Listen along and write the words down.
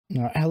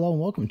Hello and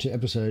welcome to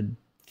episode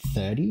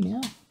 30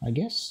 now, I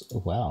guess.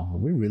 Oh, wow,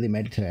 we really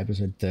made it to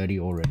episode 30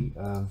 already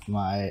of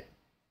my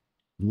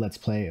Let's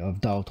Play of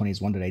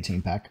DireWolf20's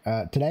 1.18 pack.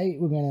 Today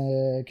we're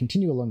going to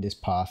continue along this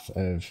path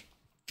of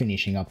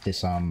finishing up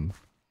this, I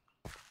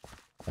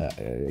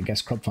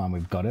guess, crop farm.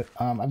 We've got it.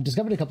 I've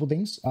discovered a couple of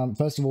things.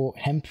 First of all,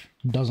 hemp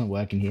doesn't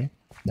work in here.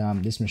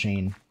 This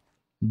machine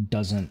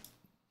doesn't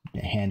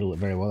handle it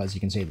very well. As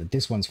you can see, that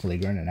this one's fully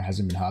grown and it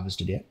hasn't been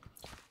harvested yet.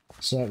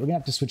 So we're gonna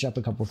have to switch up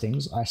a couple of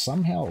things. I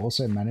somehow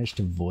also managed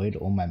to void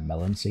all my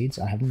melon seeds.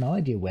 I have no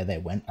idea where they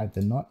went.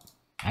 They're not...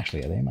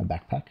 Actually, are they in my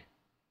backpack?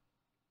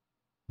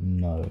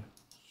 No.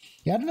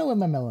 Yeah, I don't know where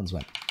my melons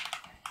went.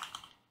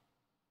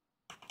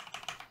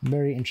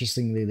 Very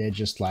interestingly, they're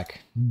just like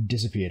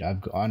disappeared. I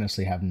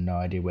honestly have no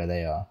idea where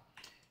they are.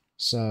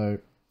 So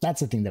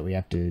that's the thing that we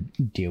have to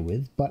deal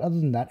with. But other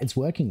than that, it's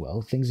working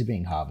well. Things are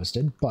being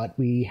harvested, but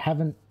we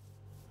haven't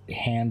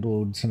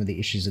handled some of the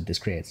issues that this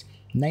creates,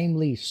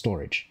 namely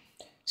storage.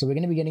 So we're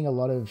going to be getting a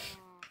lot of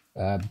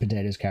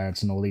potatoes,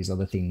 carrots, and all these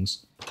other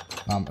things,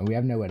 and we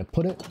have nowhere to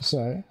put it.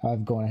 So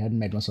I've gone ahead and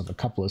made myself a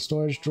couple of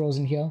storage drawers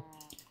in here.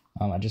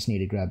 I just need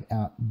to grab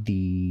out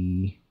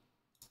the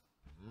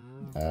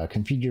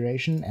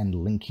configuration and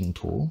linking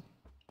tool.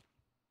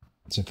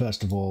 So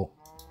first of all,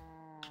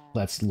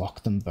 let's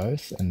lock them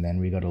both, and then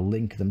we got to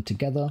link them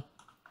together.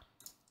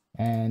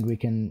 And we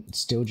can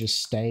still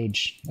just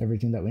stage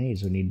everything that we need.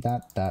 So we need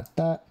that.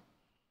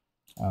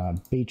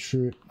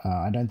 Beetroot.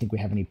 I don't think we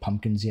have any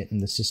pumpkins yet in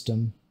the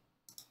system.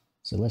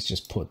 So let's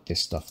just put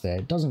this stuff there.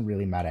 It doesn't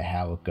really matter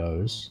how it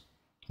goes,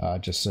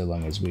 just so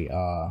long as we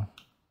are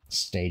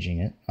staging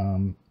it.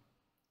 I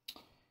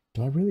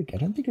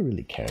don't think I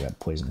really care about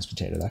poisonous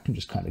potato. That can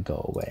just kind of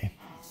go away.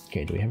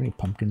 Okay, do we have any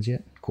pumpkins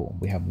yet? Cool.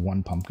 We have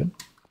one pumpkin.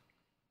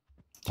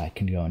 That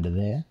can go into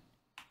there.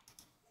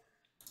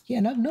 Yeah,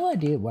 and I have no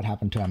idea what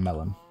happened to our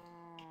melon.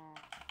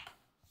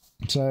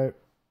 So,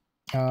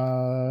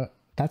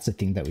 that's the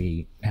thing that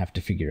we have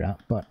to figure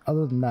out. But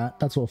other than that,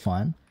 that's all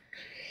fine.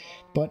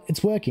 But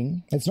it's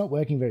working. It's not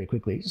working very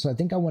quickly. So I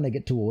think I want to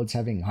get towards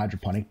having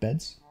hydroponic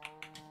beds.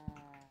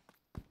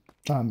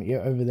 Yeah,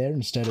 over there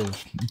instead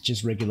of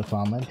just regular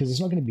farmland, because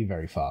it's not going to be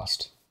very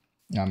fast.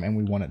 And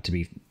we want it to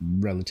be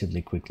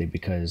relatively quickly,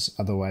 because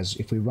otherwise,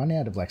 if we run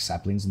out of like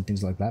saplings and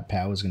things like that,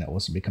 power is going to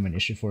also become an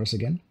issue for us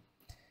again.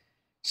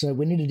 So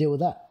we need to deal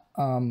with that.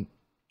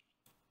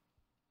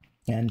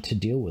 And to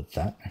deal with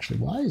that, actually,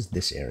 why is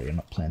this area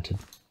not planted?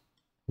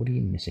 What are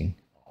you missing?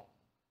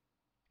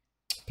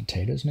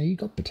 Potatoes? No, you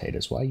got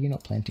potatoes. Why are you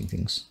not planting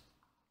things?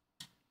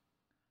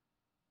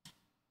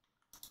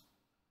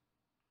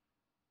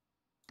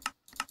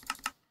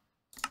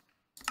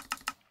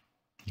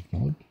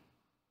 Ignored.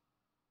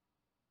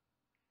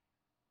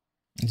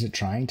 Is it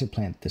trying to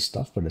plant this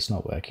stuff, but it's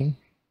not working?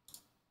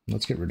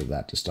 Let's get rid of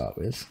that to start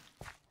with.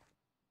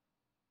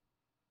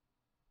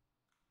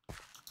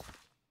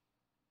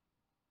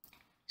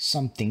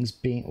 Something's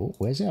being... Oh,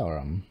 where's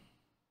our,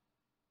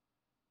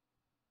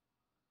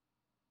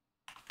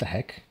 the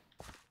heck?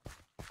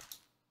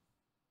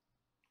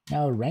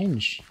 Our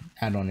range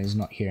add-on is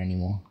not here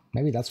anymore.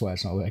 Maybe that's why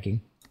it's not working.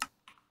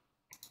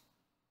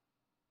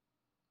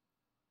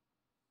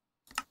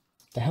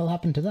 The hell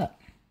happened to that?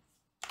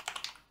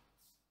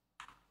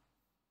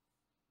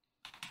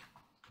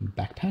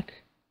 Backpack?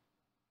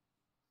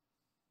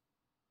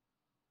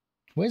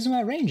 Where's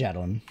my range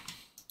add-on?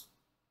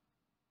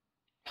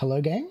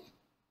 Hello, game?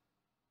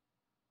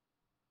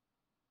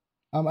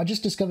 I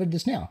just discovered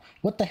this now.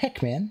 What the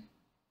heck, man?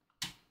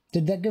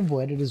 Did that get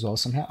voided as well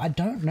somehow? I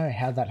don't know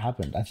how that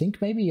happened. I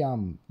think maybe,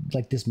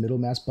 like this middle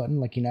mouse button,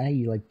 like, you know how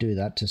you, like, do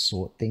that to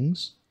sort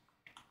things?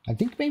 I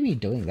think maybe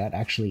doing that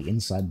actually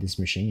inside this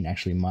machine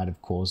actually might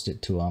have caused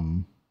it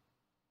to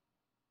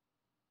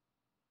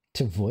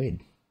void.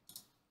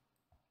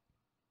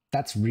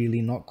 That's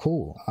really not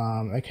cool.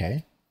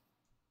 Okay.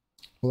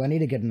 Well, I need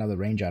to get another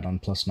range add-on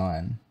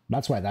 +9.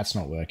 That's why that's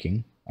not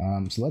working.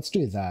 So let's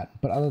do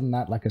that. But other than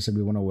that, like I said,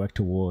 we want to work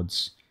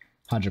towards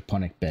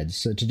hydroponic beds.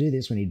 So to do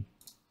this, we need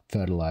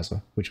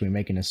fertilizer, which we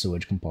make in a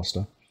sewage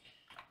composter.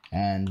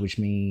 And which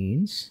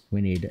means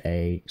we need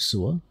a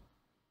sewer,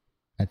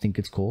 I think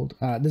it's called.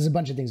 There's a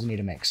bunch of things we need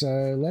to make.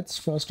 So let's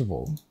first of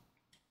all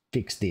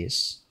fix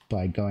this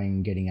by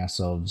getting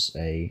ourselves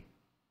a...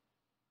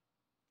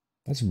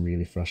 That's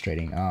really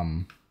frustrating.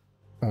 Oh,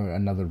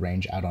 another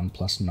range add-on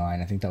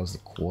 +9. I think that was the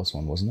quartz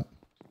one, wasn't it?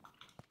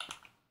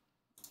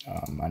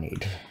 I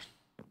need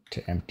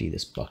to empty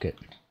this bucket.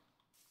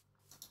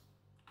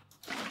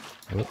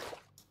 Oh.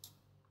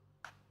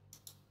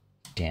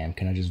 Damn,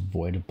 can I just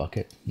void a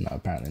bucket? No,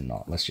 apparently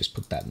not. Let's just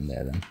put that in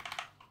there then.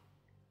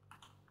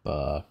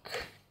 Buck.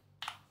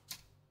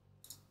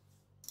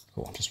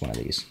 Cool, just one of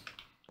these.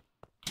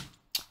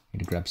 Need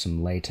to grab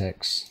some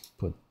latex.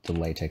 Put the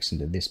latex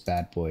into this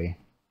bad boy.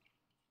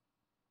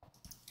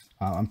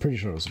 I'm pretty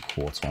sure it was a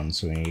quartz one,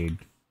 so we need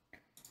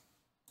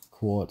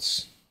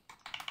quartz,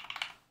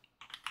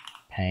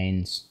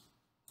 panes,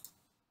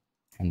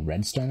 and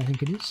redstone, I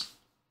think it is.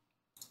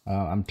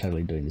 I'm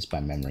totally doing this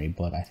by memory,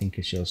 but I think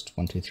it's just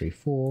 1, 2, 3,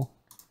 4.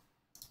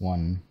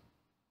 1,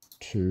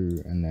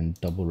 2 and then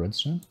double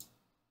redstone.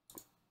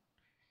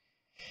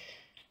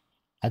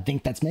 I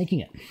think that's making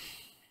it.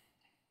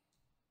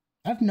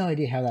 I have no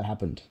idea how that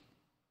happened.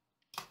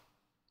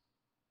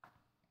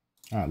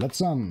 Alright,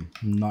 let's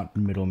not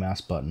middle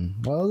mouse button.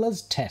 Well,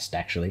 let's test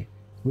actually.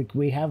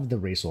 We have the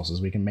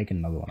resources, we can make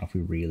another one if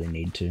we really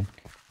need to.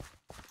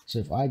 So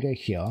if I go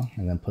here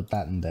and then put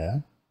that in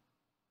there,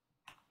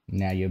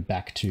 now you're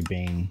back to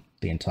being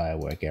the entire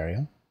work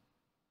area.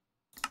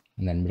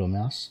 And then middle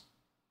mouse.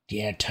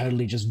 Yeah,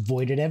 totally just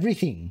voided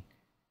everything.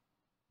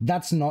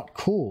 That's not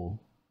cool.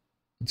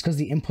 It's because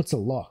the inputs are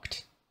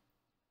locked.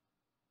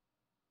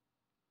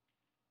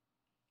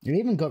 It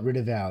even got rid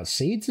of our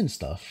seeds and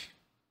stuff.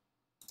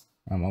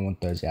 I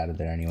want those out of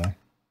there anyway.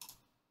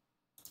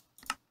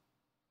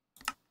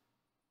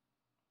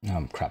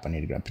 Crap, I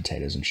need to grab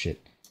potatoes and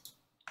shit.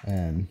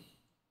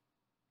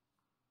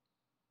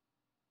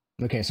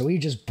 Okay, so we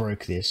just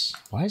broke this.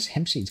 Why does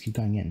hemp seeds keep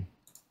going in?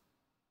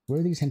 Where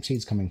are these hemp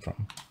seeds coming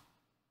from?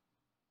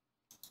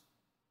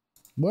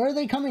 Where are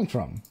they coming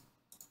from?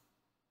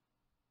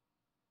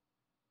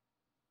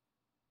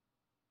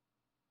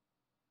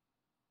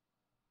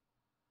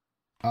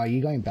 Are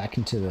you going back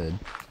into the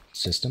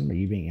system? Are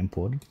you being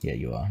imported? Yeah,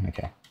 you are.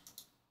 Okay.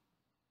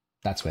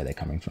 That's where they're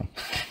coming from.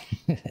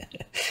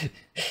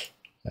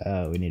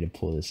 We need to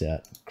pull this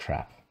out.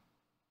 Crap.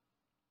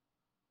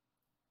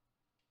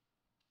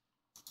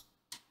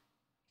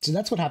 So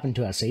that's what happened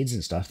to our seeds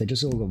and stuff. They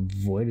just all got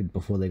voided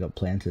before they got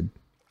planted.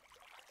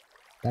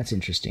 That's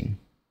interesting.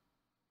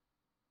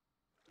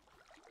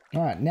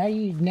 Alright, now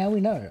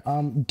we know.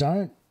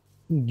 Don't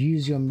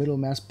use your middle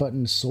mouse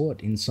button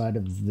sort inside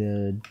of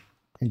the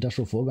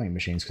industrial foregoing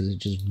machines because it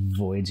just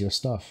voids your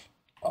stuff.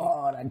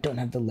 Oh, and I don't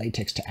have the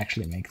latex to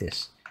actually make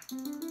this.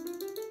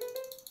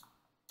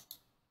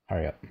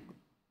 Hurry up.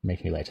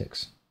 Make me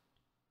latex.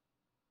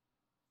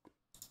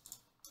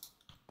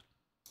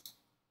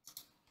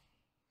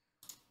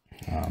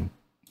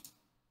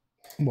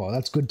 Well,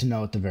 that's good to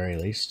know at the very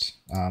least.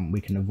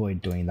 We can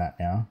avoid doing that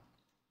now.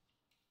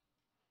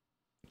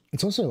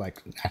 It's also,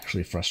 like,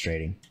 actually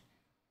frustrating.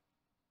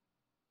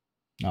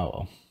 Oh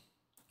well.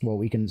 Well,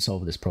 we can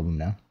solve this problem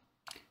now.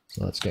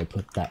 So let's go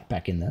put that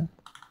back in there.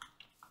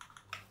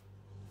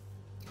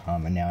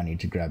 And now I need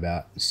to grab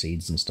out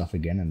seeds and stuff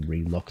again and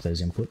relock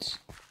those inputs.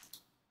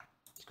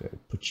 Let's go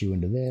put you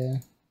into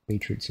there.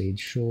 Beetroot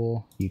seeds,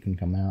 sure. You can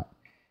come out.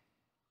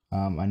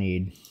 I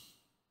need...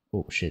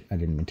 Oh shit, I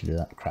didn't mean to do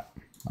that. Crap.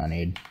 I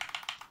need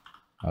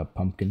a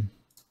pumpkin.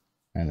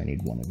 And I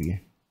need one of you.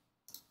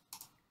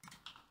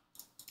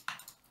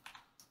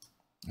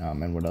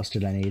 And what else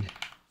did I need?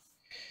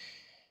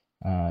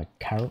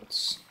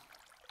 Carrots.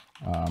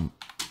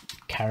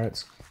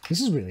 Carrots. This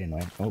is really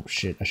annoying. Oh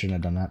shit, I shouldn't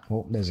have done that.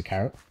 Oh, there's a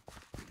carrot.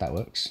 That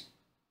works.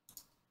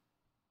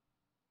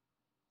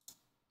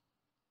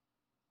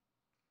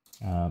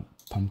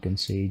 Pumpkin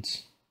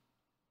seeds.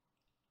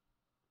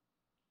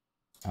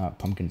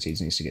 Pumpkin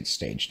seeds needs to get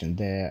staged in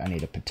there. I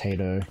need a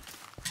potato.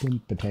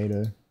 Boom,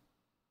 potato.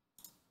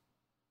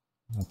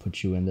 I'll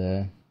put you in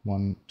there.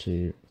 1,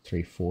 2,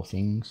 3, 4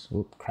 things.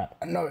 Oh crap.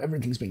 No,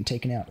 everything's being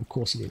taken out. Of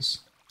course it is.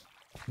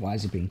 Why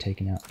is it being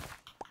taken out?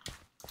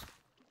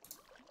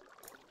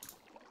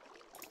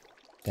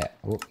 There.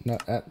 Oh, no,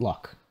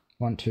 lock.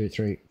 1, 2,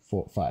 3,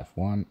 4, 5.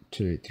 1,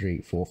 2,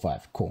 3, 4,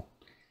 5. Cool.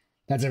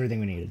 That's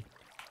everything we needed.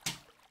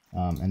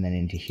 And then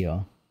into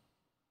here.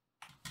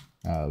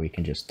 We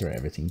can just throw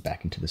everything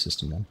back into the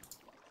system then.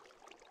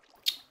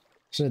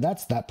 So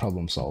that's that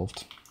problem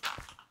solved.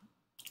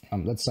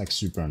 That's like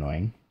super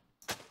annoying.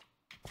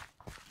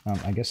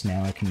 I guess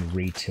now I can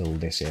re-till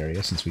this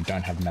area since we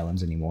don't have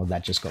melons anymore.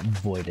 That just got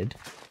voided.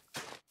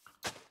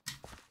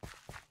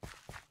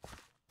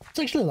 It's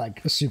actually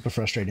like super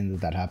frustrating that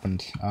that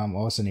happened. I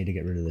also need to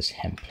get rid of this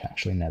hemp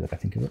actually now that I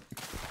think of it.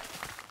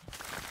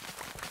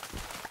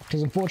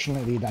 Because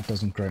unfortunately that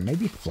doesn't grow.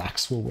 Maybe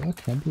flax will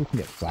work. Maybe we can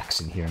get flax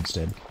in here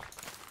instead.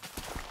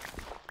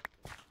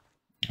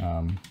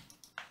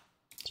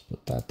 Let's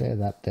put that there,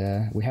 that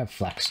there. We have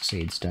flax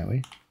seeds, don't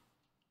we?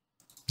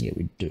 Yeah,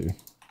 we do.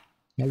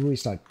 Maybe we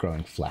start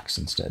growing flax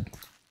instead.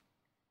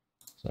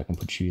 So I can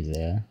put you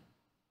there.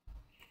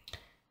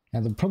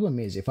 Now the problem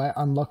is, if I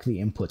unlock the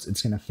inputs,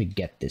 it's going to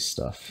forget this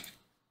stuff.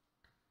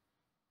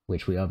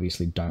 Which we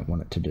obviously don't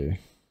want it to do.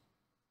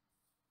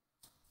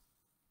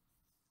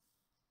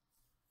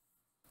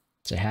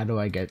 So how do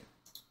I get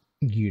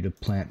you to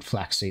plant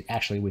flaxseed?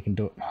 Actually, we can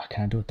do it. Oh,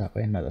 can I do it that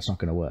way? No, that's not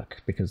going to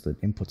work because the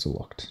inputs are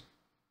locked.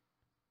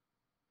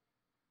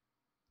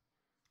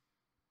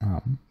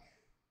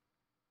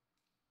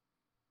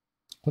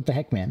 What the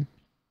heck, man?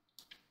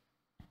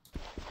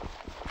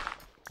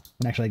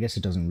 And actually, I guess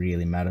it doesn't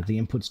really matter. The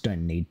inputs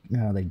don't need...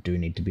 No, they do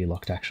need to be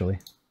locked, actually.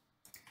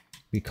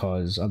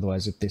 Because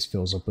otherwise, if this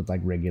fills up with,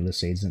 like, regular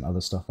seeds, then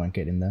other stuff won't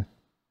get in there.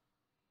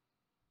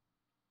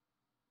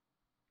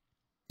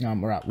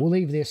 Alright, we'll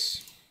leave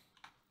this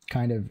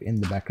kind of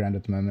in the background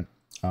at the moment.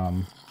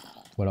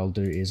 What I'll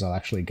do is I'll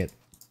actually get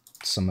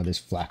some of this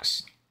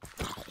flax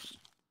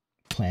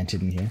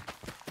planted in here.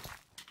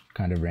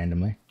 Kind of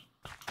randomly.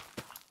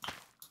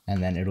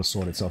 and then it'll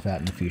sort itself out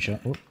in the future.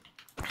 Oop.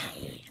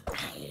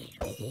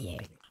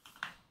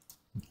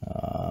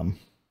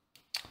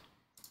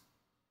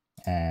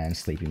 And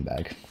sleeping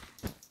bag.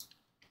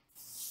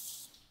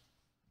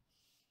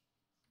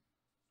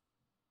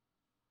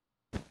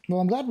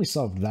 Well, I'm glad we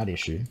solved that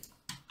issue,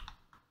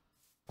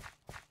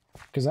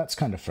 because that's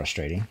kind of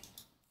frustrating.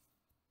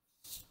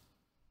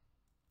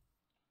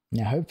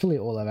 Now, hopefully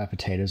all of our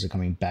potatoes are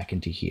coming back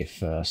into here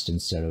first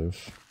instead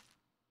of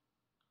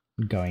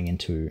going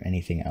into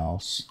anything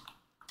else.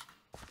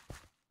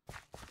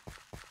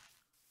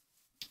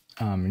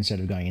 Instead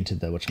of going into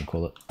the,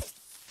 whatchamacallit,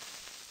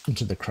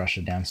 into the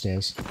crusher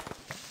downstairs.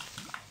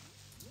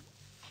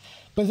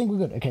 But I think we're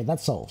good. Okay,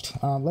 that's solved.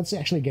 Let's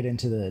actually get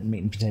into the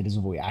meat and potatoes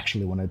of what we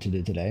actually wanted to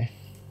do today.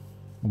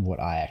 What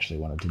I actually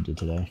wanted to do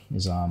today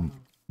is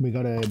we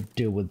got to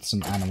deal with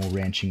some animal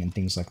ranching and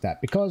things like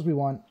that, because we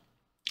want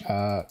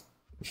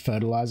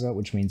fertilizer,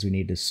 which means we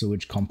need a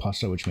sewage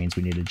composter, which means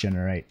we need to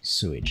generate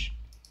sewage.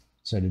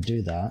 So to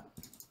do that,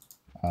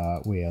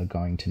 we are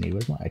going to need,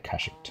 where's my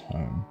Akashic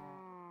Tome?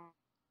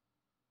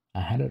 I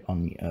had it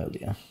on me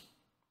earlier.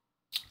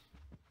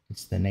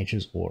 It's the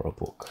Nature's Aura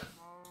book.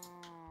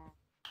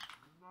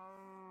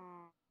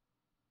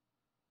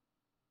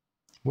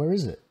 Where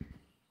is it?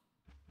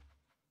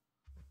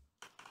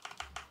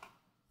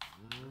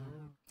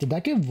 Did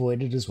that get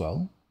voided as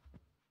well?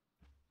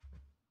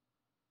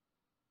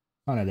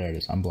 Oh no, there it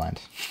is. I'm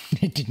blind.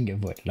 It didn't get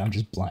voided. I'm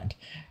just blind.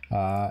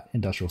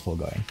 Industrial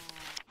foregoing.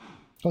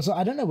 Also,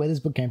 I don't know where this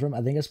book came from.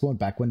 I think I spawned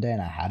back one day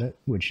and I had it,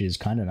 which is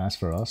kind of nice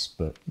for us,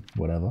 but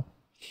whatever.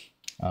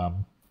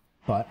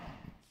 But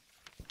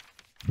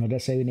what did I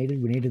say we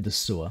needed? We needed the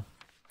sewer.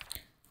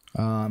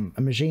 A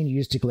machine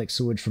used to collect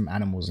sewage from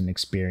animals and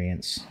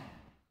experience.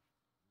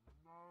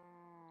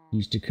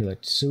 Used to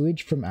collect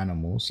sewage from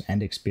animals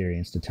and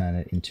experience to turn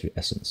it into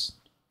essence.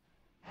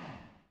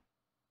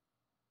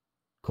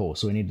 Cool,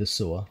 so we need the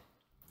sewer.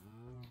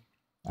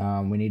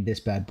 We need this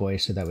bad boy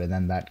so that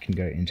then that can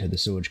go into the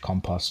sewage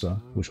composter,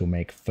 which will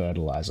make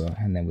fertilizer.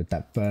 And then with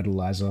that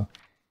fertilizer,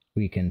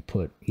 we can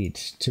put it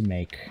to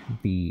make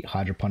the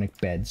hydroponic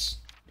beds.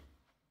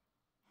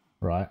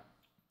 Right?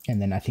 And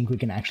then I think we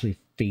can actually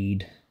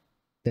feed.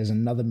 There's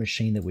another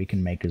machine that we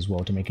can make as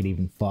well to make it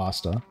even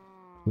faster,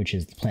 which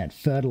is the plant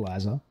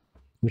fertilizer,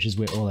 which is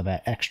where all of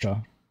our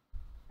extra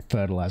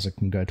fertilizer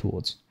can go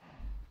towards.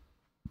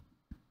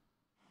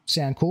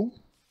 Sound cool?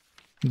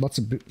 Lots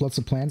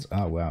of plans.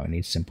 Oh wow, it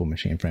needs simple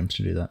machine frames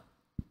to do that.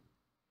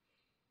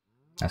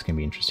 That's gonna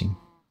be interesting.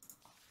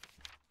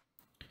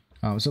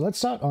 So let's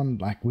start on,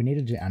 like, we need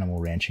to do animal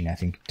ranching, I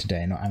think,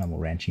 today. Not animal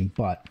ranching,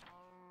 but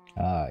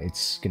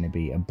it's gonna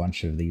be a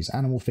bunch of these: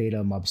 animal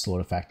feeder, mob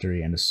slaughter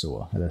factory, and a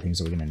sewer are the things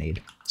that we're gonna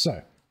need.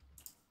 So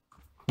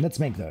let's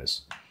make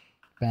those.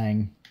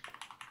 Bang.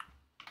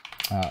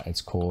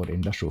 It's called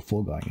Industrial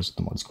Foregoing is what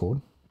the mod's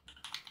called.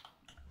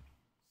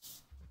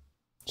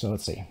 So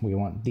let's see. We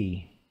want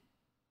the...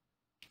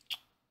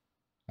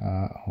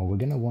 well, we're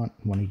going to want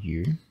one of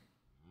you.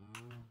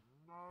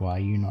 Why are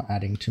you not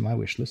adding to my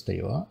wish list? There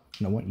you are.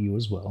 And I want you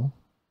as well.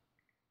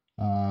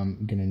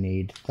 I'm going to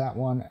need that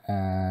one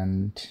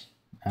and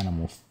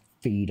animal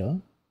feeder.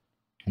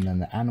 And then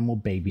the animal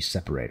baby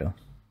separator.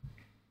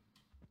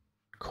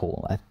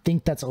 Cool. I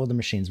think that's all the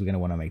machines we're going to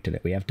want to make today.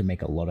 We have to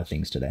make a lot of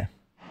things today.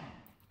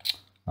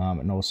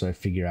 And also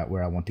figure out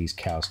where I want these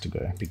cows to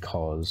go,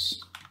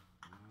 because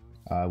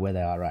where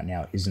they are right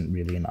now isn't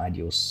really an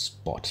ideal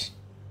spot.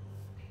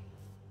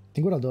 I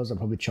think what I'll do is I'll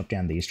probably chop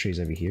down these trees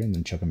over here and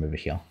then chop them over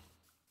here.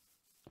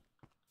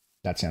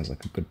 That sounds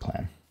like a good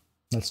plan.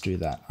 Let's do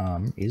that.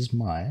 Is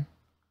my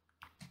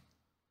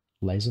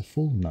laser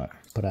full? No,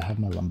 but I have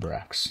my lumber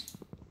axe.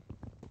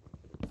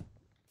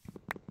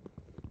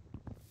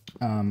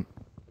 Alright,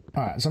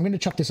 so I'm going to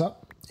chop this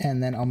up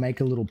and then I'll make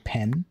a little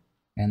pen.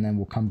 And then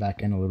we'll come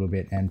back in a little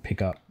bit and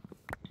pick up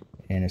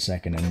in a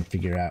second and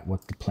figure out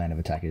what the plan of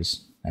attack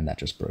is. And that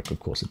just broke, of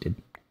course it did.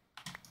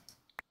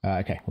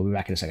 Okay, we'll be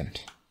back in a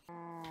second.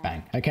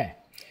 Bang. Okay,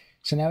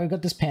 so now we've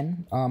got this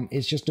pen.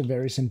 It's just a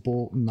very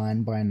simple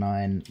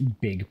 9x9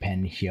 big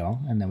pen here.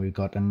 And then we've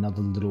got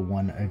another little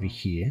one over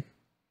here,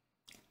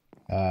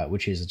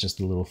 which is just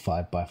a little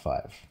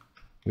 5x5.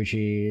 Which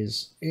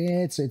is,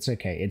 it's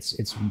okay.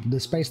 It's the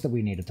space that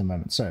we need at the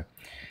moment. So...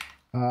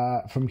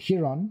 from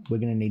here on, we're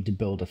going to need to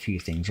build a few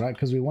things, right?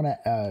 Because we want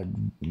to,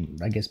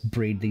 I guess,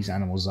 breed these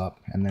animals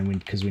up, and then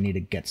because we need to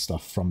get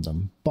stuff from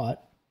them.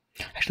 But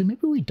actually,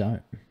 maybe we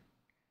don't.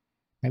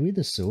 Maybe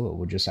the sewer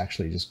will just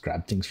actually just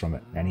grab things from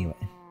it anyway.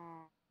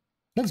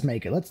 Let's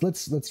make it. Let's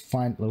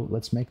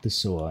make the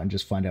sewer and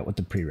just find out what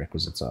the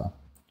prerequisites are.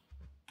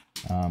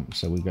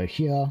 So we go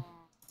here,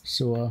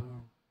 sewer.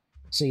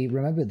 See,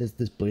 remember this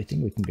blue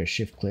thing? We can go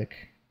shift click.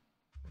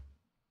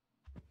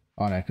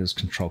 Oh no, because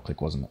control click,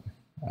 wasn't it?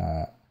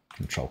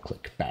 Control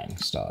click, bang,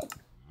 start.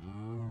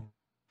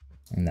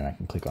 And then I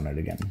can click on it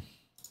again.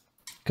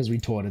 Because we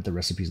taught it the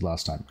recipes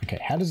last time. Okay,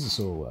 how does this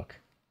all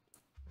work?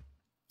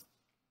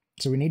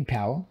 So we need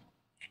power.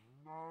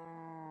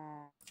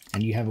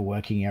 And you have a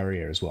working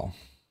area as well.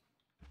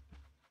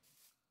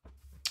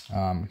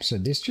 So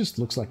this just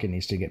looks like it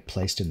needs to get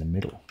placed in the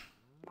middle.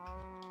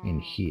 In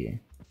here.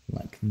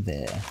 Like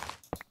there.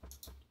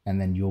 And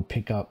then you'll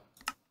pick up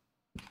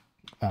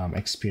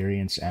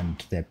experience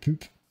and their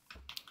poop.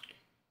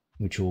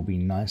 Which will be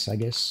nice, I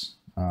guess.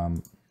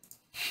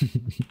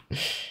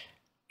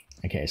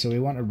 Okay, so we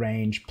want a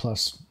range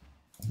plus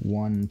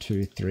 1,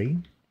 2, 3.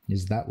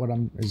 Is that what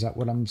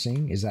I'm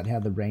seeing? Is that how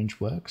the range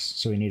works?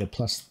 So we need a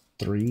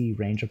 +3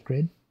 range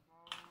upgrade.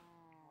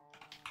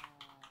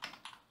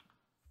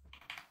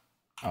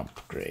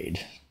 Upgrade.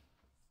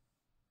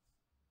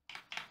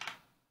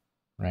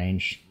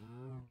 Range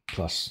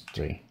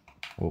 +3.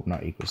 Oh,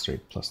 not equals 3,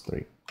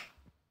 +3.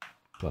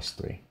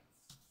 +3.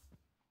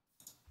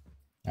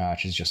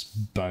 Which is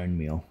just bone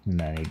meal, and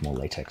then I need more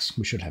latex.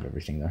 We should have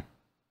everything though.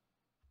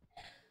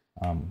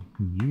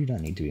 You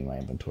don't need to be in my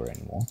inventory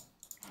anymore.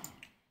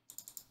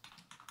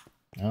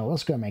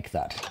 Let's go make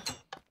that.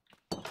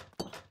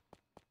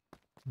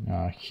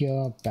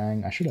 Here,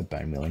 bang. I should have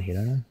bone meal in here,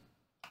 don't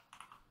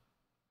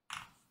I?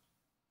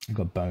 I've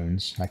got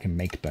bones. I can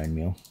make bone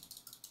meal.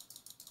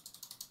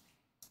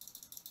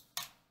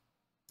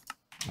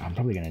 I'm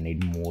probably going to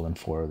need more than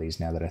 4 of these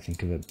now that I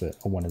think of it, but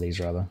or 1 of these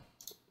rather.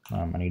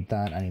 I need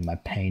that. I need my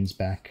panes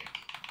back.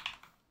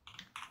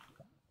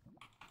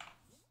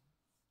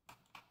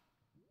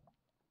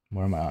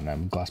 Where am I? Oh no,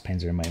 glass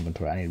panes are in my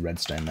inventory. I need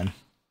redstone then.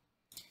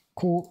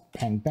 Cool.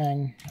 Bang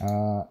bang.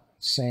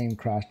 Same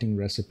crafting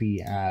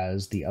recipe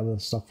as the other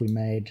stuff we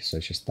made. So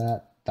it's just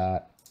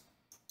that,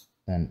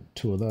 then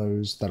 2 of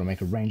those. That'll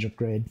make a range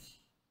upgrade.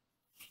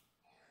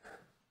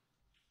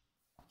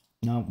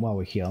 Now, while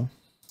we're here,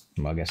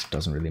 well, I guess it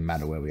doesn't really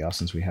matter where we are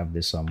since we have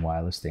this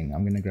wireless thing.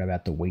 I'm going to grab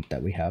out the wheat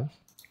that we have.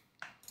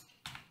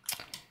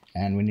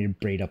 And we need to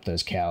breed up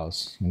those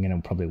cows. I'm going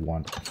to probably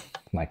want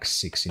like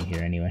 6 in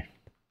here anyway.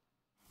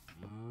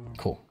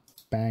 Cool.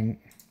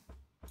 Bang.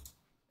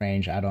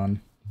 Range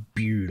add-on.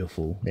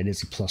 Beautiful. It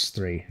is a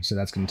 +3, so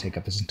that's going to take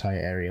up this entire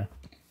area.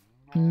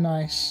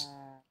 Nice.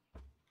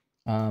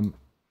 I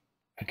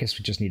guess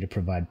we just need to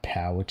provide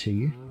power to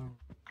you.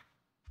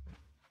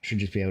 Should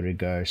just be able to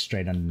go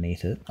straight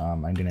underneath it.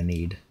 I'm going to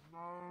need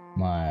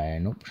my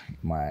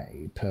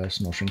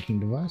personal shrinking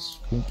device.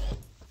 Cool.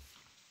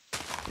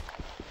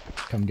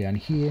 Come down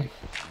here.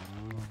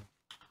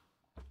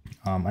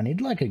 I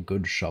need like a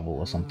good shovel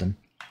or something.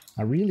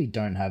 I really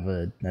don't have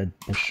a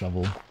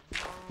shovel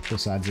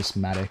besides this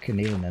mattock, and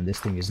even then this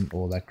thing isn't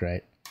all that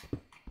great.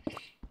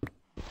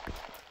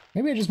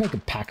 Maybe I just make a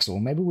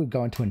paxel. Maybe we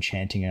go into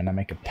enchanting and I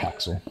make a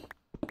paxel.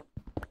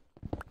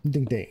 I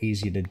think they're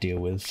easier to deal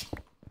with.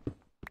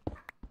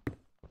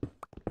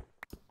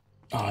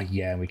 Oh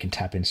yeah, we can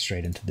tap in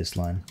straight into this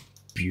line.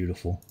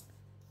 Beautiful.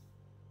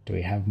 Do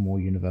we have more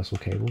universal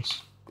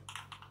cables?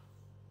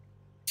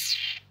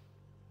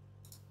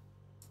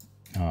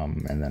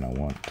 And then I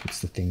want, what's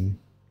the thing?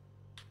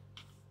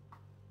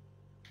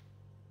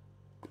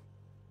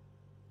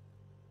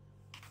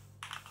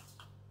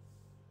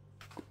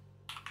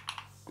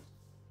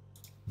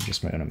 I'm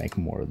just going to make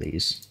more of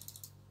these.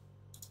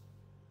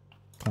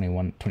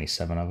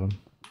 27 of them.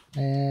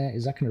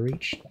 Is that going to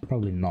reach?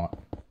 Probably not.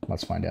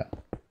 Let's find out.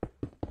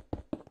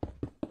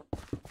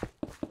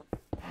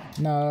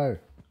 No,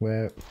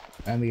 we're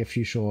only a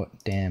few short.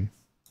 Damn.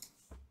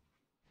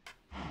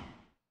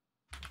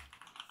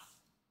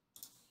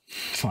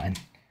 Fine.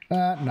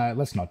 No,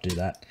 let's not do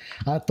that.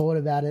 I thought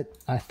about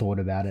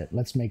it.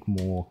 Let's make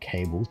more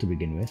cable to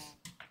begin with.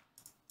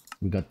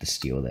 We got the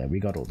steel there.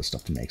 We got all the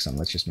stuff to make some.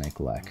 Let's just make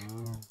like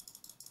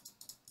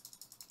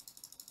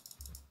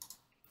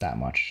that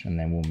much, and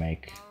then we'll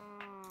make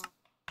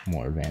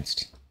more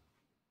advanced.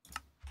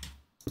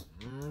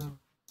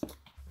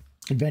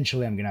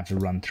 Eventually I'm gonna have to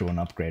run through and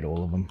upgrade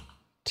all of them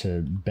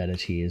to better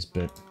tiers,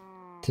 but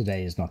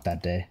today is not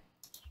that day.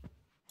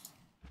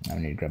 I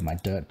need to grab my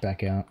dirt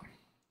back out.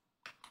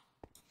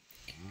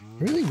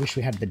 I really wish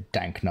we had the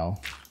dank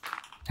null.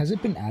 Has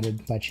it been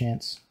added by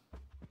chance?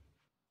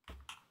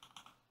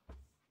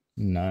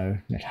 No,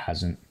 it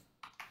hasn't.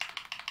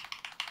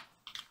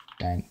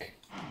 Dank.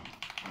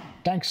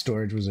 Dank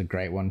storage was a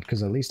great one,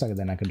 because at least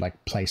then I could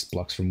like place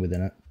blocks from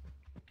within it.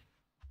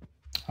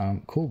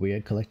 Cool, we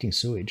are collecting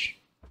sewage.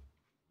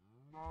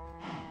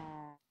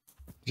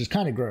 Which is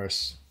kind of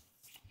gross,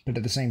 but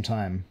at the same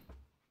time...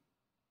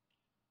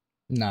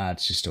 Nah,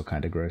 it's just still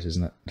kind of gross,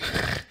 isn't it?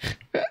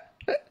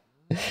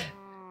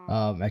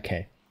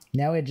 Okay.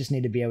 Now we just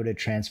need to be able to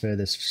transfer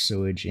this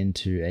sewage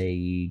into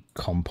a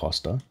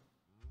composter.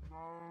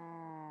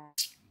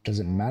 Does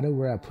it matter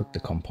where I put the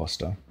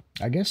composter?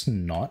 I guess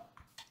not.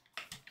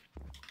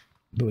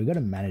 But we've got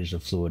to manage the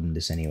fluid in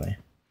this anyway.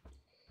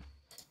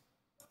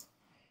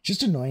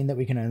 Just annoying that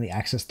we can only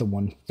access the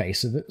one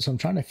face of it, so I'm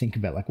trying to think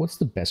about like what's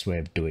the best way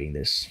of doing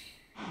this.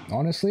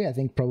 Honestly, I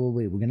think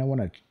probably we're going to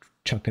want to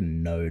chuck a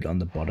node on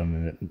the bottom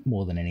of it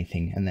more than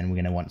anything, and then we're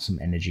going to want some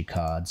energy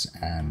cards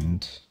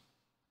and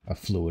a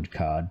fluid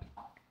card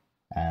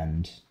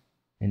and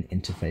an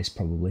interface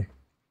probably.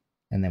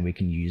 And then we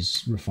can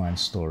use refined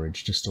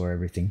storage to store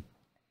everything.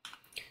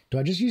 Do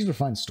I just use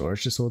refined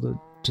storage to store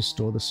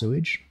the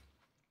sewage?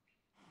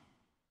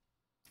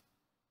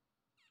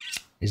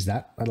 Is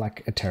that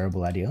like a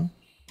terrible idea?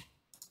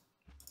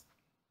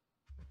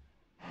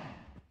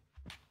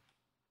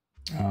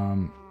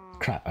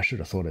 Crap, I should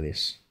have thought of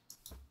this.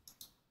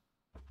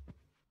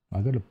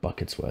 I got a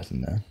bucket's worth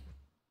in there.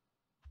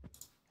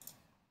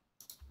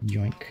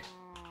 Yoink.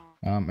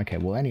 Okay,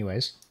 well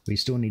anyways, we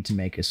still need to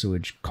make a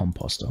sewage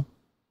composter.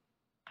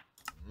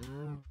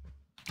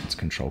 It's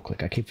control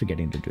click. I keep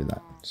forgetting to do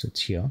that. So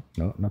it's here.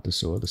 No, not the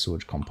sewer, the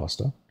sewage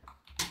composter.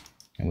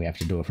 And we have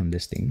to do it from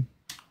this thing.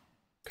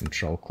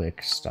 Control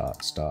click,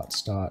 start, start,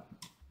 start.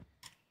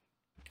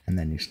 And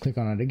then you just click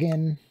on it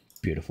again.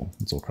 Beautiful.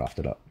 It's all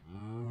crafted up.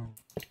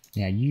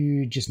 Now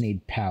you just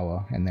need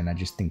power, and then I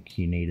just think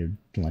you needed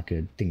like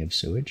a thing of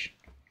sewage.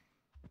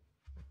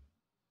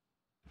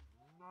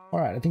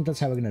 Alright, I think that's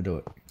how we're going to do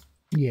it.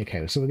 Yeah,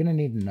 okay, so we're going to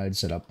need a node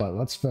setup, but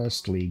let's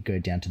firstly go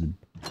down to the...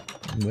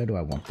 Where do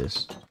I want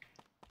this?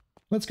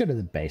 Let's go to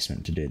the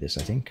basement to do this,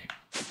 I think.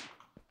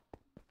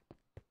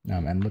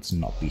 And let's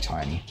not be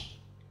tiny.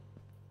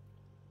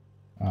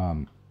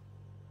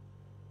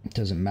 It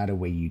doesn't matter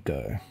where you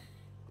go.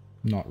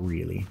 Not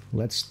really.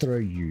 Let's throw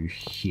you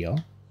here.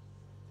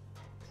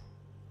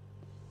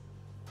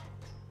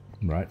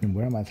 Right, and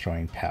where am I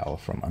throwing power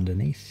from?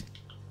 Underneath?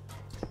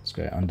 Let's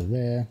go under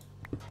there.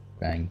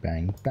 Bang,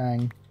 bang,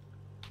 bang.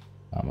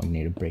 I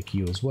need to break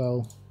you as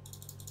well.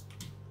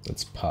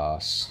 Let's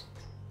pass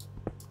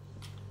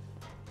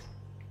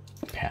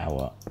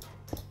power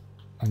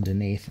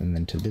underneath and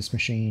then to this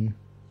machine.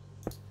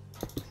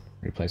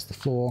 Replace the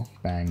floor.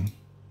 Bang.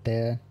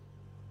 There.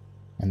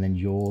 And then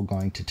you're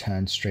going to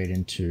turn straight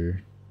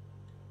into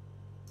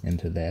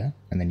there.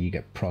 And then you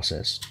get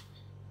processed.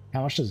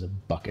 How much does a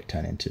bucket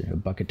turn into? A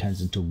bucket turns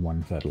into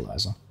 1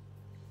 fertilizer.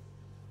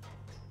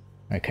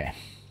 Okay.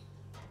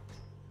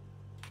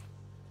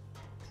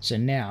 So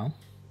now,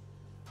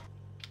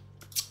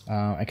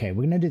 okay,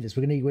 we're gonna do this.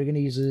 We're gonna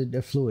use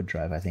a fluid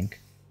drive, I think,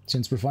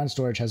 since refined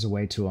storage has a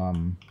way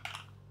to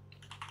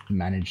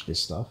manage this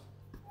stuff.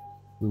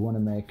 We want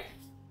to make.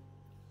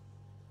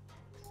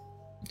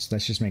 So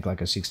let's just make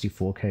like a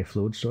 64K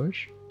fluid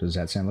storage. Does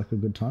that sound like a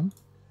good time?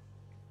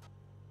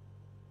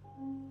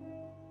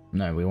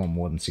 No, we want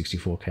more than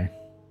 64K.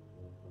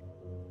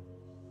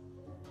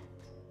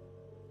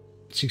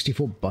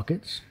 64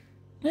 buckets?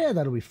 Yeah,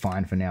 that'll be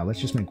fine for now. Let's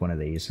just make one of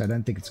these. I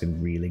don't think it's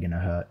really gonna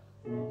hurt.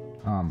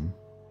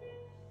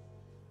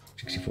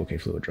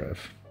 64K fluid drive.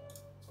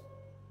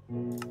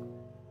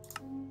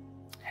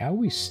 How are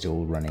we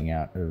still running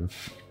out of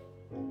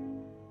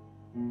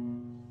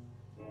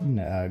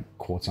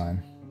quartz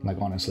iron? Like,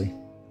 honestly.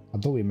 I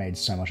thought we made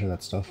so much of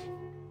that stuff.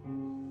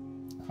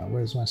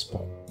 Where's my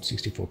spot?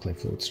 64K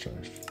fluid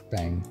storage.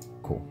 Bang.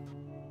 Cool.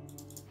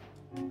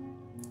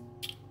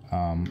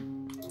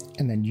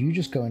 And then you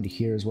just go into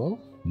here as well.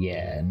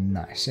 Yeah,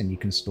 nice. And you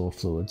can store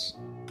fluids.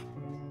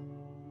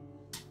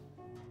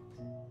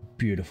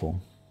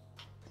 Beautiful.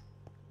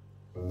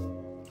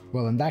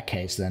 Well, in that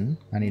case then,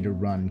 I need to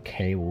run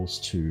cables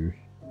to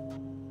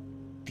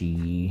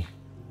the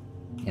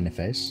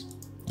interface.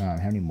 How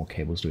many more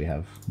cables do we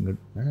have?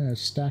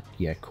 Stack.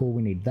 Yeah, cool.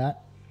 We need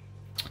that.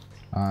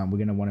 We're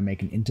going to want to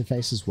make an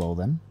interface as well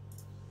then.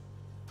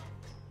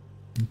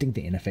 I think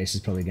the interface is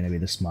probably going to be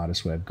the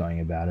smartest way of going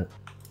about it.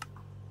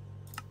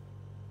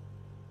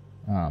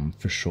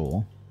 For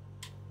sure.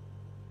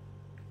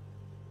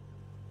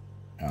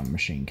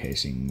 Machine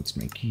casing, let's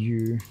make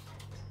you.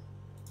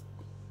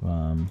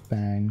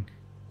 Bang.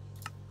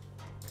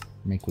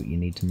 Make what you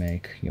need to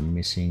make. You're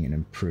missing an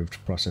improved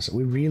processor.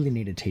 We really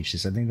need to teach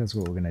this. I think that's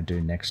what we're going to do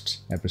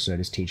next episode,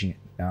 is teaching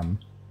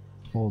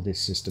all this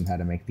system how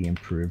to make the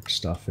improved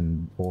stuff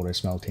and auto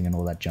smelting and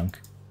all that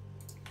junk.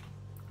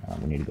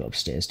 We need to go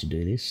upstairs to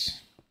do this.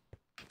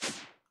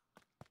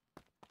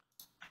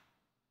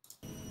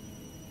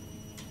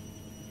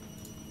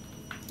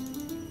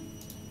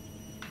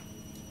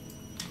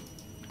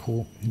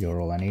 Cool,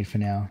 you're all I need for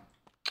now.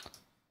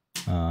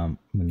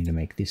 We need to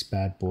make this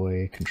bad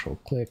boy. Control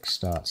click,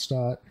 start,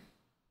 start.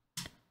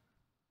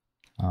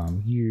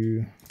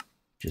 You,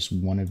 just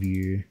one of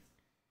you.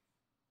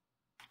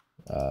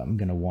 I'm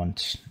gonna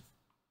want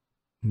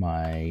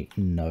my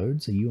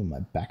nodes. Are you on my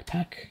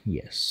backpack?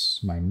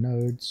 Yes, my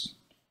nodes.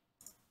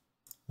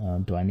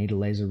 Do I need a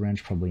laser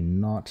wrench? Probably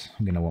not.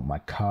 I'm gonna want my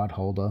card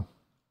holder,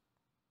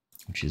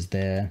 which is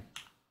there.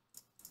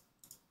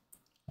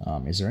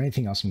 Is there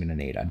anything else I'm gonna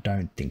need? I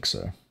don't think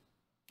so.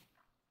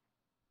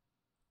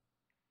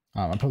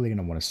 I'm probably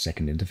gonna want a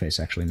second interface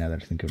actually, now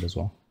that I think of it as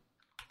well.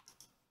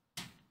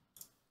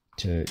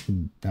 To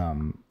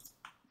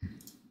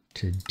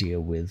deal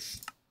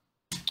with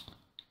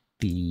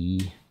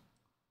the,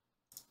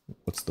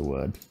 what's the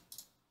word?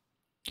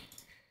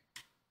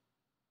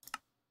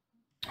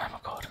 Oh my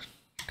god.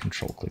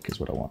 Control click is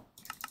what I want.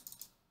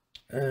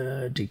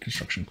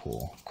 Deconstruction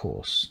core, of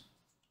course.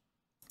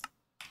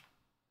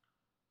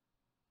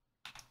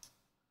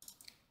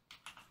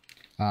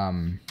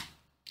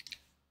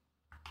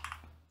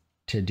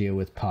 To deal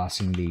with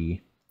passing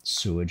the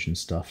sewage and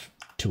stuff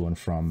to and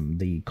from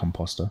the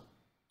composter.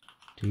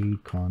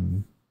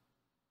 Decon.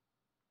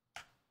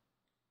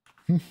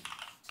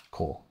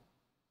 Cool.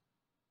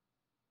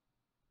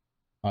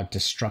 Oh,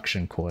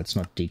 destruction core. It's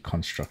not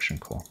deconstruction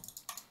core.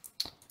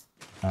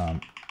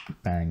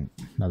 Bang.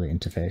 Another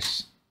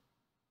interface.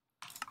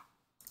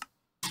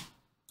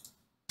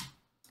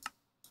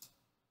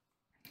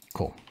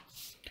 Cool.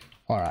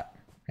 Alright.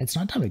 It's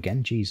nighttime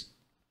again. Jeez.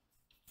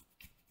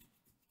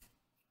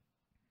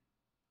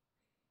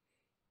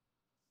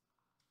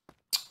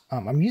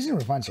 I'm using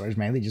refined storage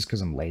mainly just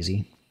because I'm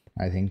lazy.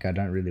 I think I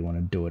don't really want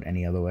to do it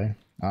any other way.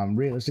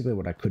 Realistically,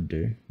 what I could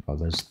do... Oh,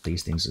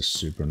 these things are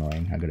super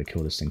annoying. I gotta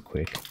kill this thing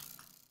quick.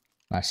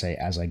 I say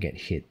as I get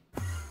hit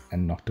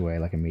and knocked away,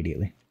 like,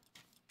 immediately.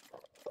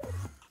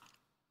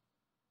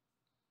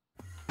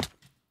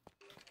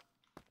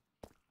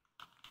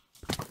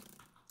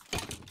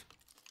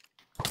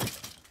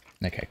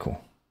 Okay, cool.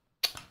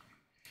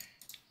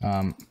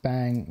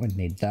 Bang, would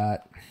need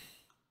that.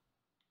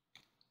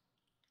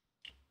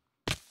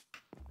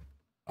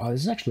 Oh,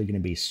 this is actually going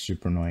to be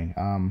super annoying.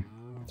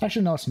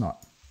 Actually, no, it's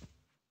not.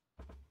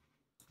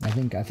 I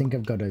think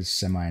I've got a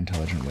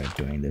semi-intelligent way of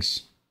doing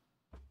this.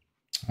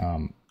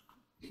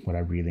 What I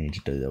really need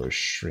to do though is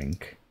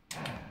shrink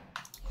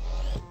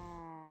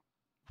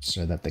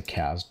so that the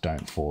cows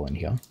don't fall in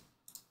here.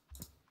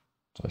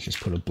 So let's just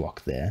put a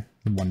block there.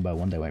 One by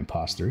one, they won't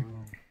pass through.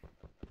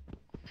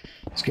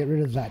 Let's get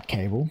rid of that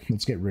cable.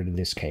 Let's get rid of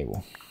this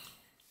cable.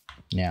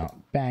 Now,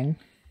 bang.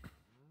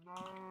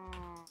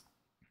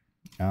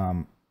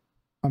 I'm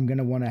going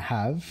to want to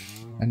have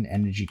an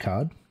energy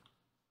card.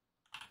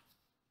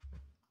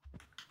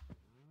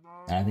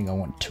 And I think I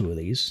want 2 of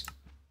these.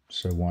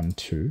 So 1,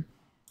 2.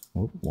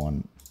 Oh,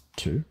 1,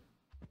 2.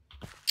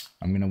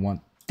 I'm going to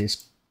want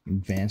this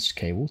advanced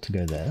cable to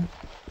go there.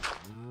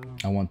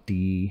 I want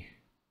the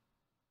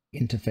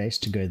interface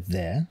to go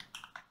there.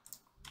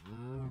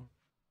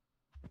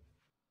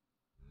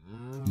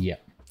 Yeah.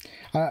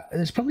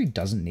 This probably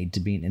doesn't need to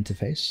be an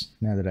interface,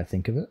 now that I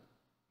think of it.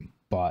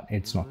 But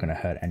it's not going to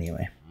hurt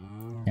anyway.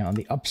 Now on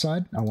the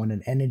upside, I want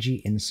an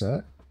energy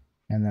insert.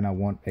 And then I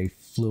want a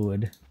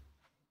fluid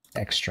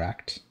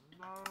extract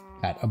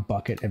at a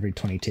bucket every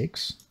 20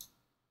 ticks.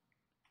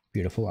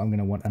 Beautiful. I'm going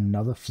to want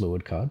another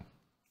fluid card.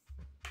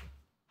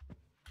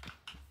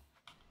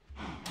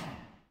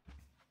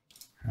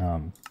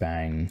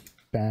 Bang,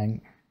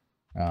 bang.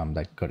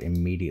 That got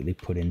immediately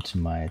put into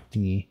my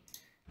thingy.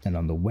 Then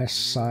on the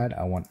west side,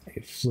 I want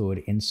a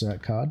fluid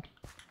insert card.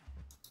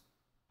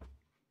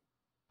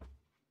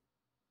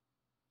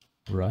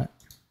 Right.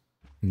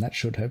 And that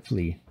should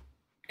hopefully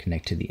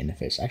connect to the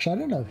interface. Actually, I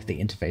don't know if the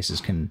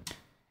interfaces can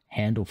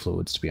handle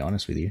fluids, to be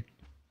honest with you.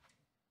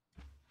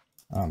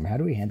 How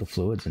do we handle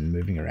fluids and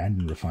moving around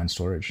in refined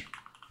storage?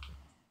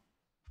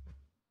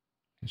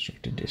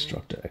 Constructor,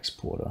 destructor,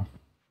 exporter,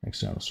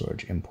 external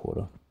storage,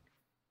 importer.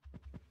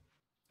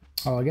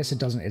 Oh, I guess it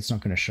doesn't, it's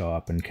not going to show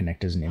up and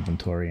connect as an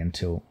inventory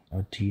until...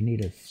 Oh, do you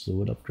need a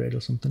fluid upgrade or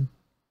something?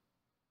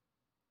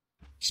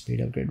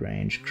 Speed upgrade,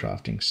 range,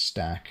 crafting,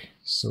 stack,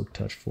 silk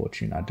touch,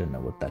 fortune. I don't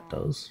know what that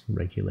does.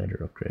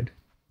 Regulator upgrade.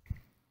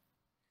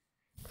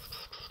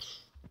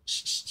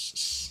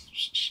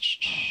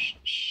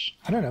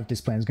 I don't know if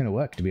this plan is going to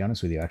work, to be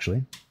honest with you,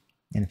 actually.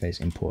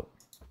 Interface import.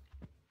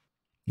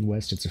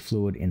 West, it's a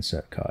fluid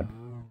insert card.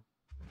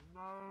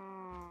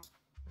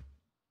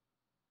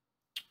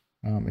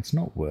 It's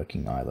not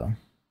working either.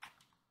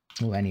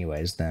 Well,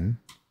 anyways, then.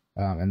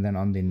 And then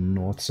on the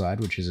north side,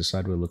 which is the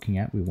side we're looking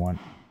at, we want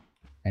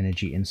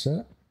energy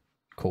insert.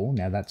 Cool,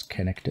 now that's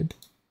connected.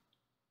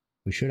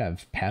 We should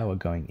have power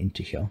going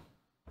into here.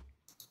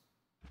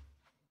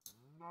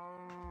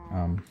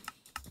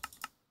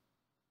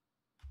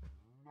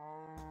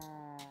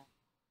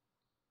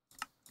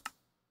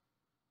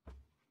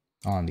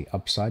 On the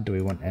upside, do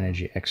we want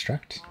energy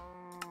extract?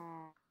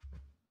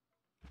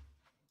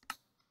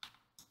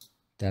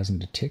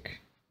 1000 a tick?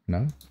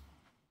 No.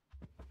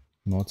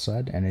 North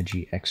side,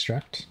 energy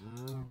extract.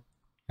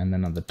 And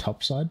then on the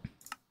top side,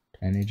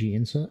 energy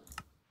insert.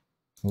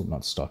 Oh,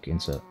 not stock,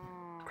 insert.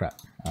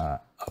 Crap.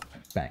 Up,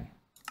 bang.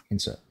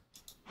 Insert.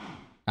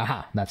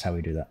 Aha, that's how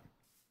we do that.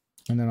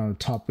 And then on the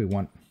top we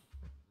want,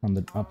 on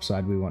the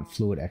upside we want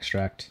fluid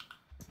extract.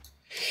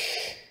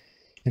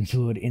 And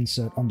fluid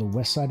insert on the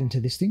west side into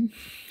this thing,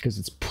 because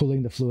it's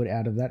pulling the fluid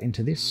out of that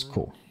into this.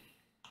 Cool.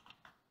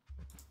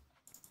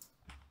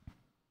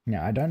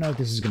 Now, I don't know if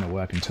this is going to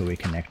work until we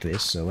connect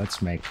this, so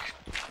let's make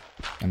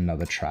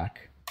another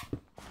track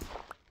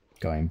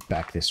going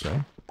back this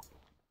way.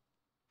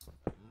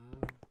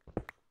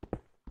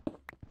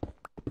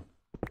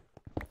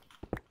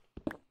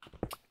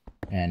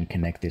 And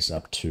connect this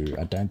up to,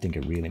 I don't think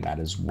it really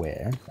matters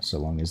where, so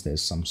long as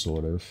there's some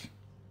sort of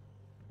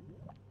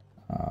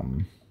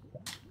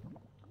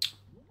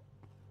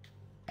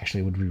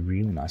actually, it would be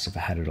really nice if I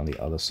had it on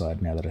the other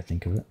side, now that I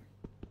think of it.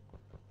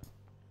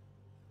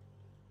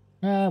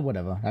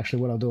 Whatever.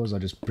 Actually, what I'll do is I'll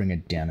just bring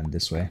it down in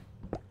this way.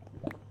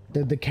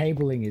 The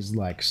cabling is,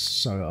 like,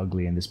 so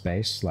ugly in this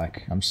base.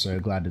 Like, I'm so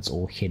glad it's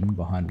all hidden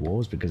behind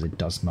walls, because it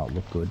does not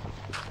look good.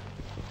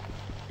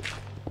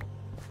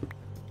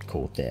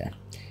 Cool, there.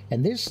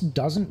 And this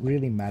doesn't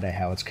really matter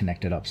how it's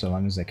connected up, so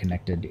long as they're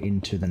connected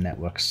into the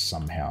network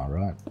somehow,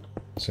 right?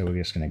 So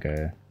we're just going to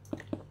go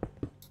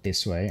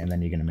this way, and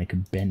then you're going to make a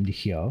bend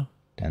here,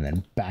 and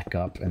then back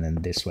up, and then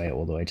this way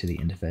all the way to the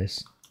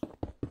interface.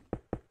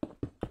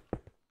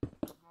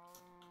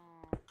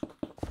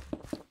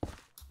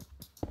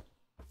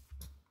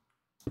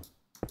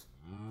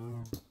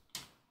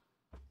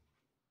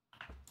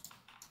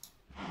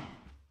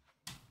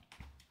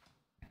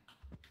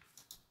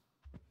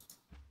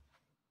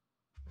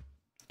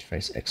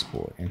 Interface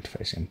export,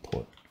 interface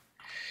import.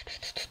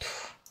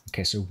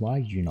 Okay, so why are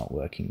you not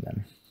working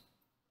then?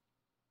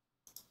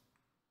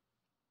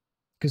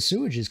 Because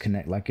sewage is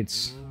like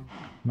it's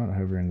not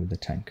hovering with the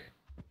tank.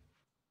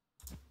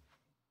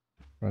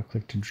 Right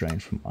click to drain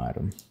from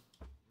item.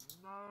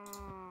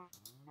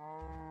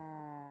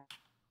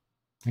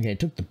 Okay, it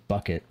took the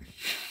bucket.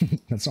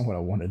 That's not what I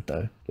wanted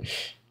though.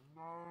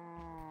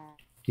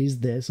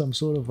 Is there some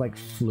sort of like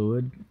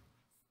fluid?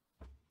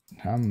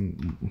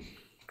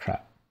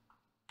 Crap.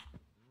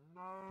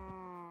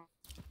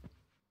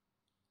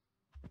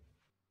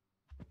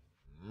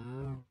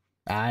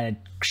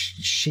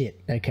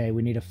 Shit. Okay,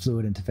 we need a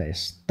fluid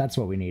interface. That's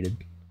what we needed.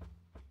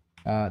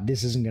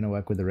 This isn't going to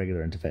work with the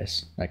regular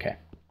interface. Okay.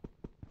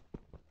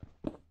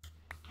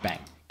 Bang.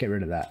 Get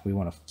rid of that. We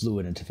want a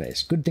fluid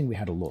interface. Good thing we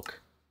had a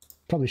look.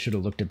 Probably should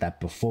have looked at that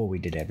before we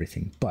did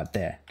everything. But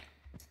there.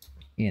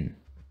 In.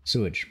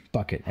 Sewage.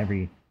 Bucket.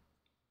 Every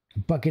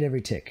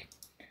tick.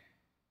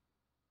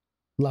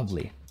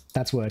 Lovely.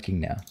 That's working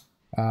now.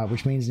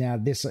 Which means now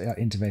this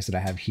interface that I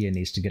have here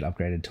needs to get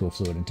upgraded to a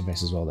fluid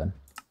interface as well then.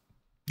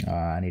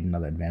 I need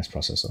another advanced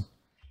processor.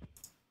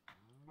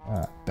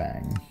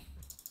 Bang.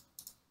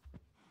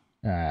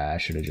 I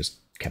should have just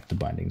kept the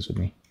bindings with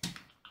me.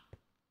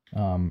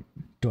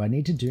 Do I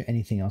need to do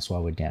anything else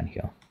while we're down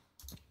here?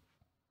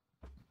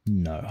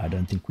 No, I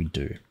don't think we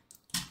do.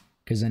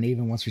 Because then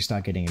even once we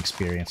start getting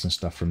experience and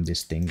stuff from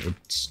this thing,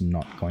 it's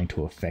not going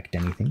to affect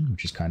anything,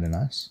 which is kind of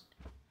nice.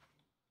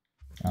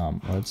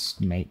 Let's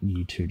mate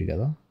you two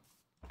together.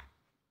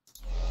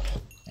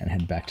 And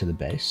head back to the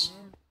base.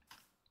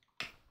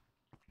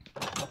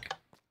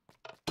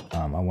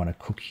 I want to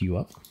cook you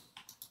up.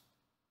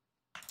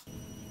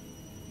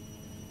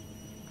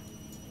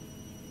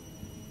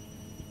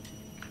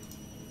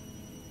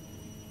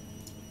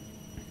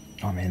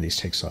 Oh man, these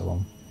take so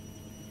long.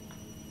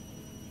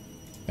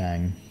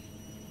 Bang.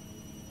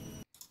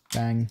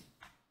 Bang.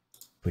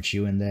 Put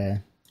you in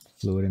there.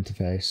 Fluid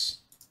interface.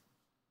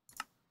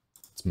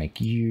 Let's make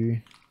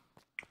you.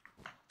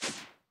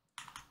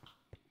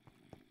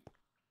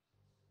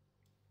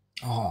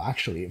 Oh,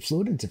 actually,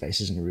 fluid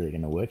interface isn't really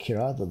going to work here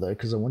either, though,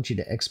 because I want you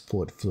to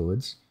export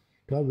fluids.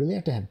 Do I really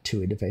have to have two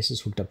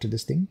interfaces hooked up to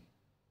this thing?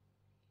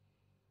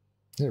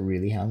 Is that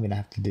really how I'm going to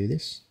have to do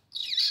this?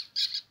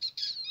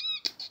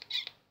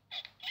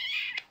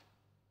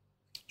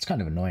 It's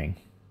kind of annoying.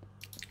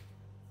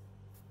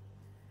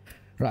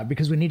 Right,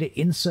 because we need to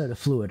insert a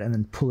fluid and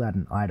then pull out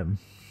an item.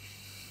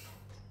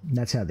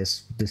 That's how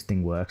this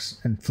thing works.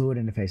 And fluid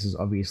interfaces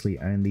obviously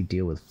only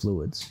deal with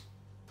fluids.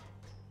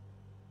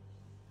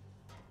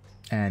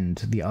 And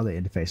the other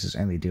interfaces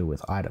only deal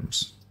with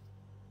items.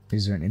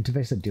 Is there an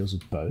interface that deals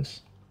with both?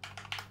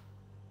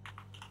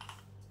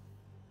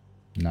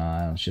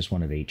 Nah, it's just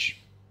one of each.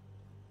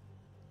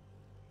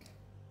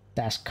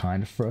 That's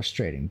kind of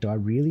frustrating. Do I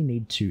really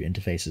need two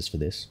interfaces for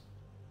this?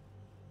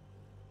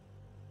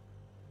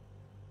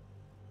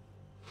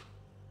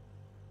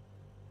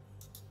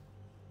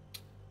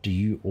 Do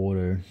you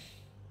order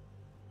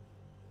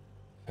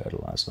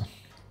fertilizer?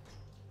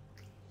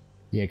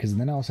 Yeah, because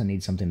then I also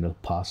need something to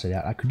pass it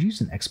out. I could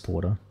use an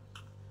exporter.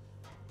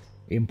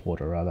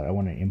 Importer, rather. I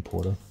want an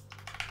importer.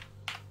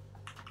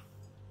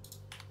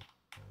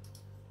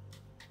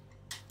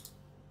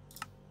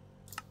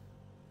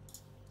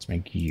 Let's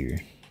make you.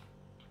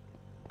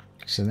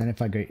 So then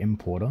if I go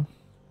importer,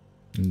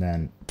 and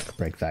then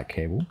break that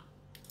cable,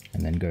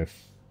 and then go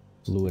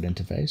fluid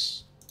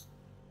interface,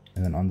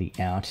 and then on the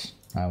out,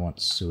 I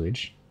want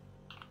sewage.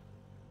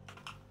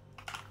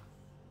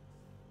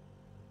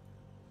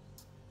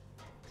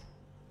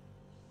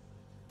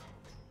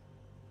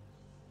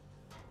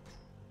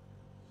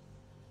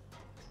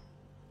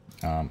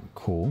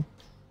 Cool.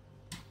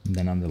 And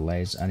then on the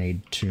layers, I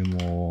need 2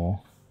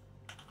 more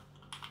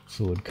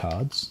fluid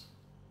cards.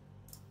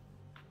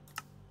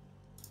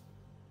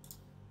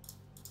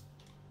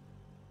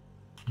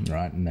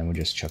 Right, and then we'll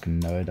just chuck a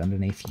node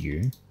underneath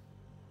you.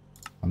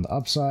 On the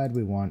upside,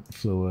 we want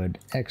fluid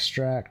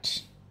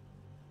extract.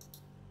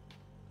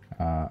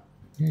 Yeah,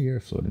 you're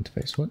a fluid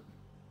interface. What?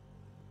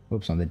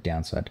 Whoops, on the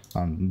downside.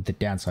 On the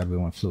downside, we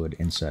want fluid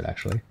insert,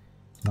 actually.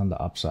 And on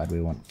the upside,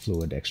 we want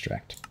fluid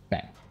extract.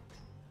 Bang.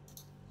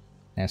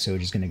 Now, so we're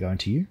just going to go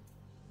into you.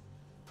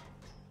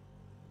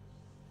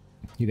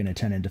 You're going to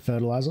turn into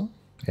fertilizer.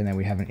 And then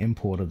we have an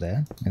importer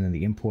there. And then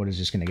the importer is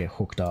just going to get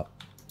hooked up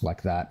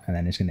like that. And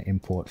then it's going to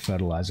import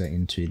fertilizer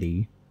into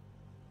the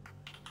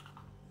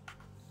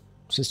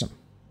system.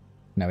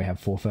 Now we have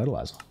 4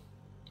 fertilizer.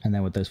 And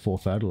then with those 4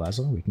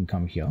 fertilizer, we can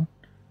come here.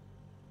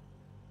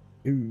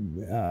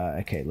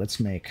 Okay, let's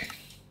make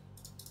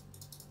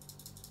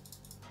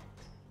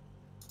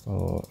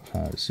 4,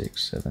 5,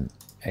 6, 7,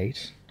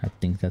 8. I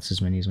think that's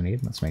as many as we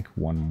need. Let's make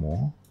one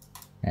more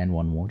and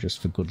one more just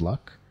for good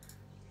luck.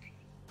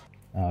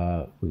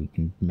 We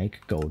can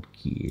make gold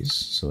gears,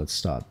 so let's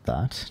start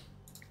that.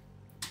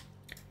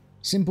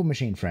 Simple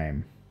machine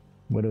frame.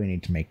 What do we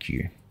need to make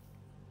you?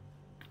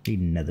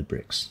 Need nether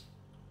bricks.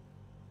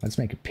 Let's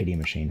make a pity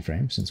machine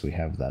frame since we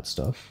have that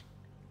stuff.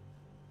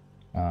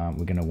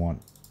 We're gonna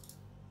want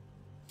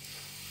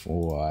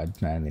 4. I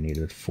only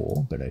needed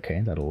 4, but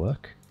okay, that'll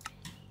work.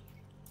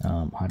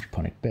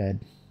 Hydroponic bed.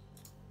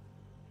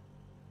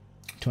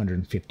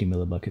 250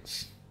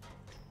 millibuckets.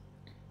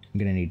 I'm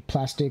gonna need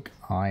plastic,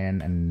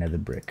 iron, and nether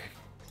brick.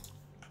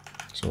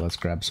 So let's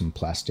grab some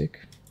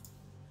plastic.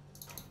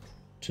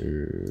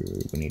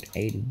 We need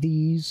 8 of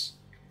these.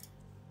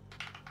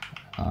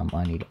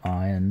 I need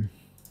iron.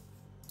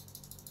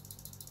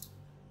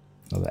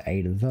 Another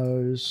 8 of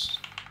those.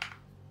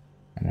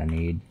 And I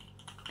need...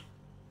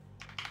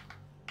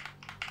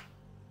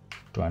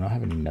 Do I not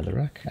have any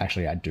netherrack?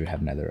 Actually, I do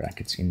have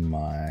netherrack. It's in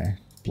my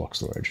block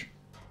storage.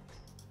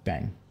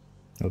 Bang.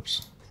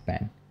 Oops.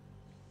 Bang.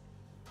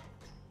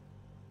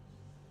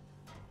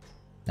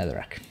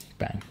 Netherrack.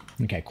 Bang.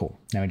 Okay, cool.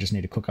 Now we just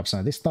need to cook up some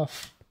of this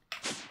stuff.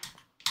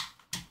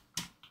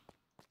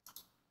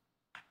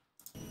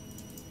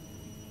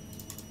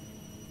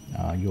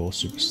 You're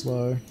super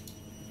slow.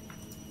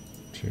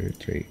 2,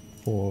 3,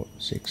 4,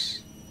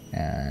 6,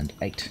 and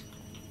 8.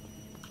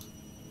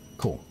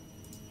 Cool.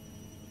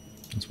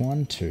 That's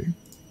 1, 2.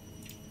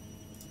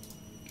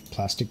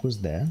 Plastic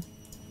was there.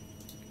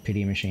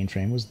 Pity machine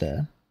frame was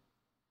there.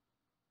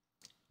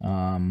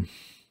 And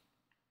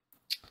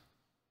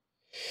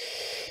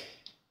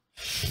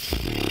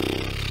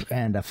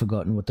I've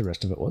forgotten what the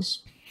rest of it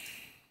was.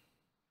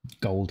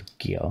 Gold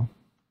gear.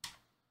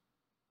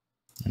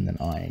 And then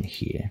iron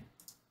here.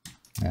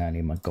 And I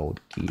need my gold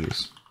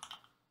gears.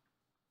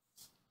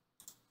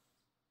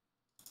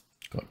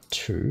 Got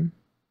 2.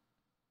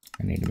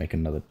 I need to make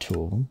another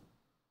 2 of them.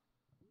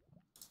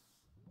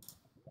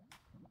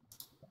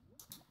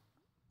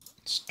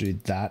 Let's do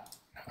that.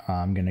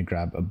 I'm going to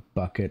grab a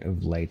bucket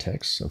of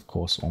latex. Of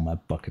course, all my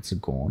buckets are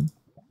gone.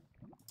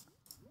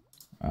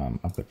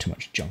 I've got too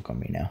much junk on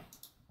me now.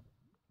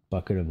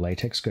 Bucket of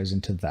latex goes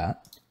into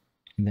that.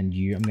 And then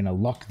I'm going to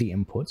lock the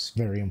inputs,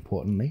 very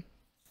importantly.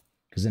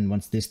 Because then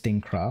once this thing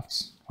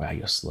crafts... Wow,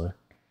 you're slow.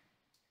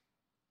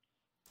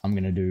 I'm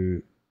going to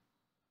do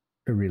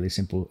a really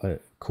simple,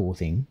 cool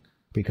thing.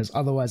 Because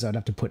otherwise I'd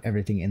have to put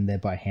everything in there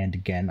by hand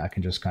again. I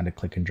can just kind of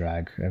click and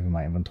drag over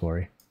my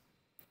inventory.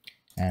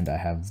 And I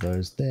have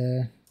those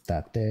there,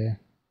 that there,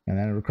 and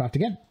then it'll craft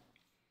again.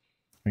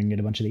 We can get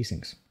a bunch of these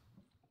things.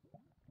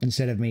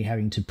 Instead of me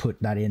having to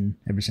put that in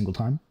every single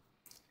time,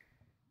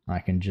 I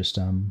can just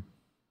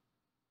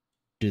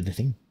do the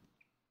thing.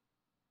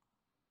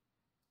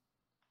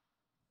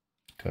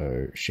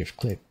 Go shift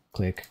click,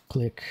 click,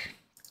 click,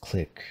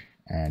 click,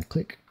 and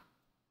click.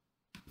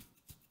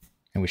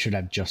 And we should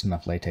have just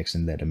enough latex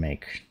in there to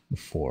make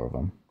 4 of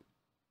them.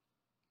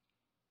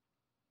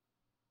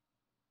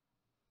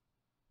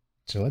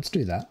 So let's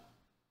do that.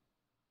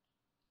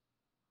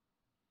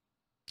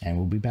 And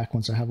we'll be back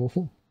once I have all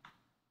 4.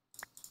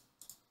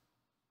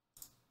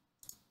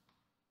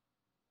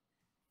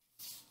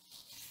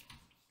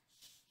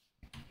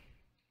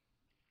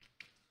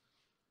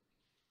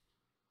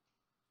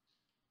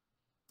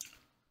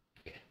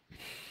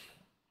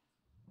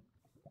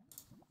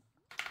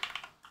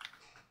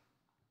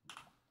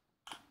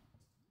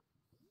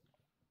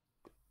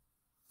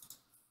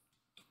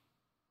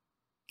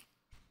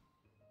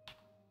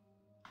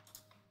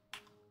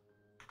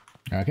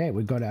 Okay,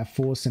 we've got our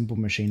 4 simple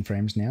machine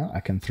frames now. I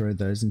can throw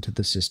those into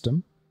the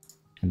system.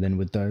 And then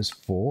with those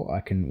 4,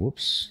 I can,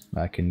 whoops,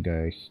 I can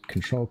go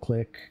control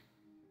click,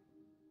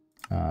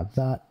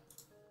 that,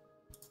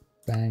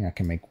 bang, I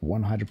can make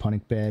 1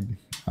 hydroponic bed.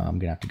 I'm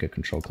gonna have to go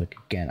control click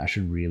again. I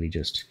should really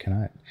just,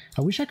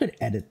 I wish I could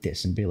edit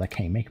this and be like,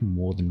 hey, make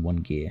more than 1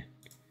 gear.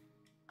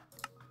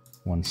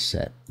 1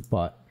 set,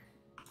 but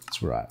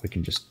it's right. We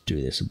can just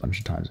do this a bunch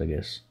of times, I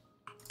guess.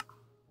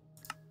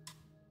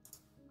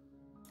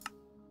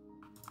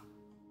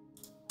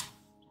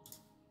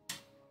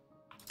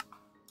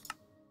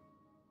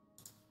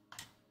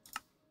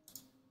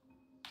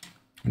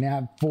 We now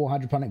have 4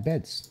 hydroponic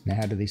beds. Now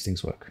how do these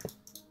things work?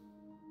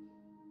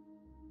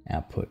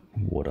 Output,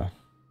 water.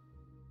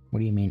 What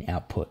do you mean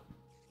output?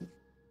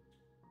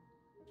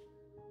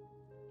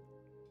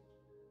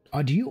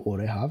 Oh, do you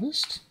auto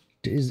harvest?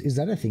 Is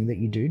that a thing that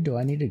you do? Do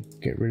I need to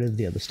get rid of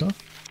the other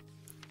stuff?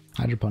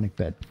 Hydroponic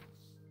bed.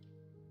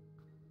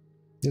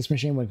 This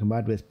machine, when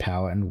combined with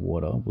power and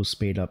water, will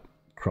speed up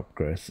crop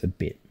growth a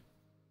bit.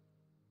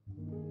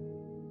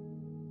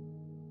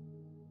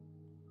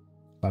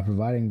 By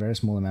providing very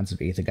small amounts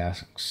of ether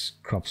gas,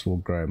 crops will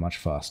grow much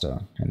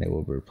faster and they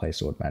will be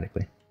replaced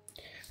automatically.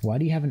 Why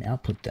do you have an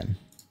output then?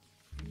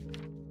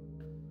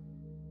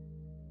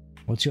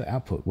 What's your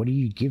output? What do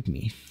you give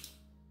me?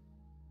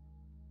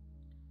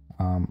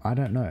 I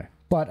don't know.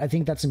 But I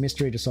think that's a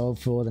mystery to solve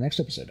for the next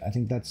episode. I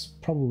think that's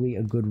probably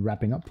a good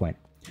wrapping up point.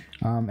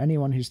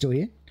 Anyone who's still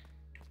here,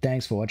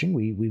 thanks for watching.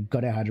 We've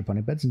got our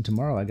hydroponic beds, and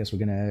tomorrow I guess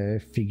we're going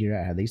to figure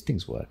out how these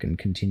things work and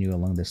continue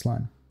along this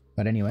line.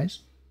 But anyways,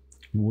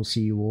 we'll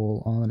see you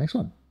all on the next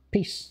one.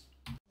 Peace.